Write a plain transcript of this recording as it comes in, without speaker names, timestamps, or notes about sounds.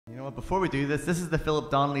Before we do this, this is the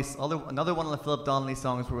Philip Donnelly, another one of the Philip Donnelly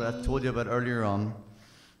songs where I told you about earlier on.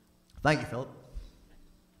 Thank you, Philip.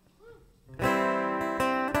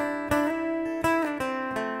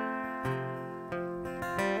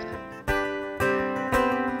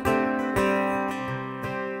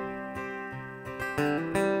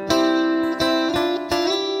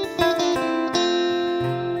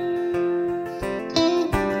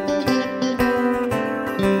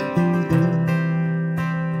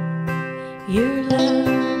 Your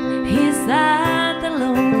love is like the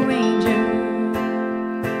Lone Ranger.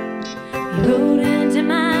 You rode into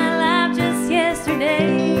my life just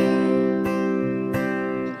yesterday.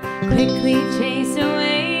 Quickly chased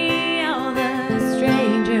away all the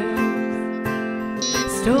strangers.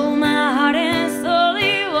 Stole my heart and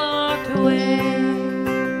slowly walked away.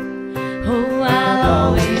 Oh, I'll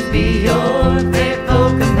always be your faithful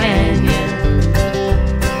companion,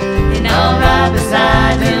 and I'll ride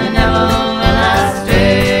beside you.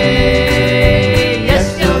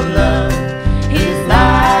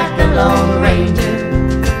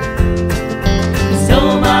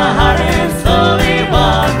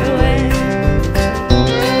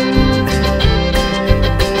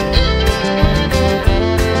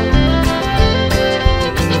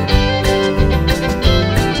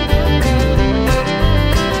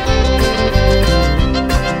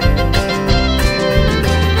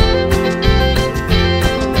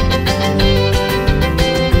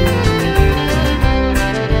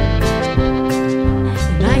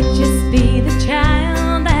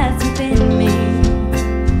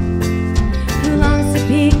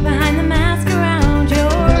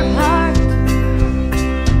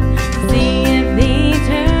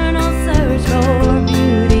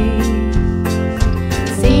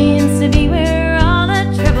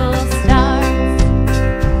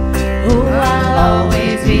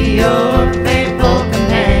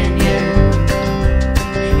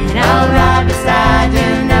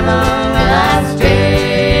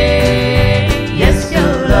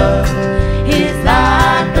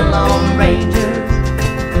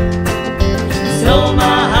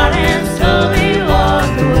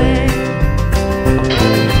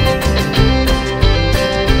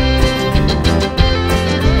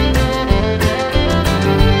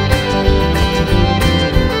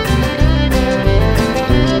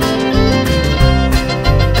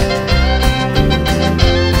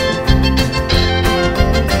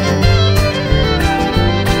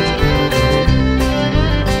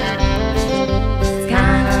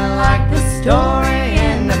 Story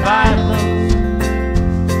in the Bible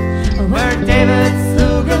where David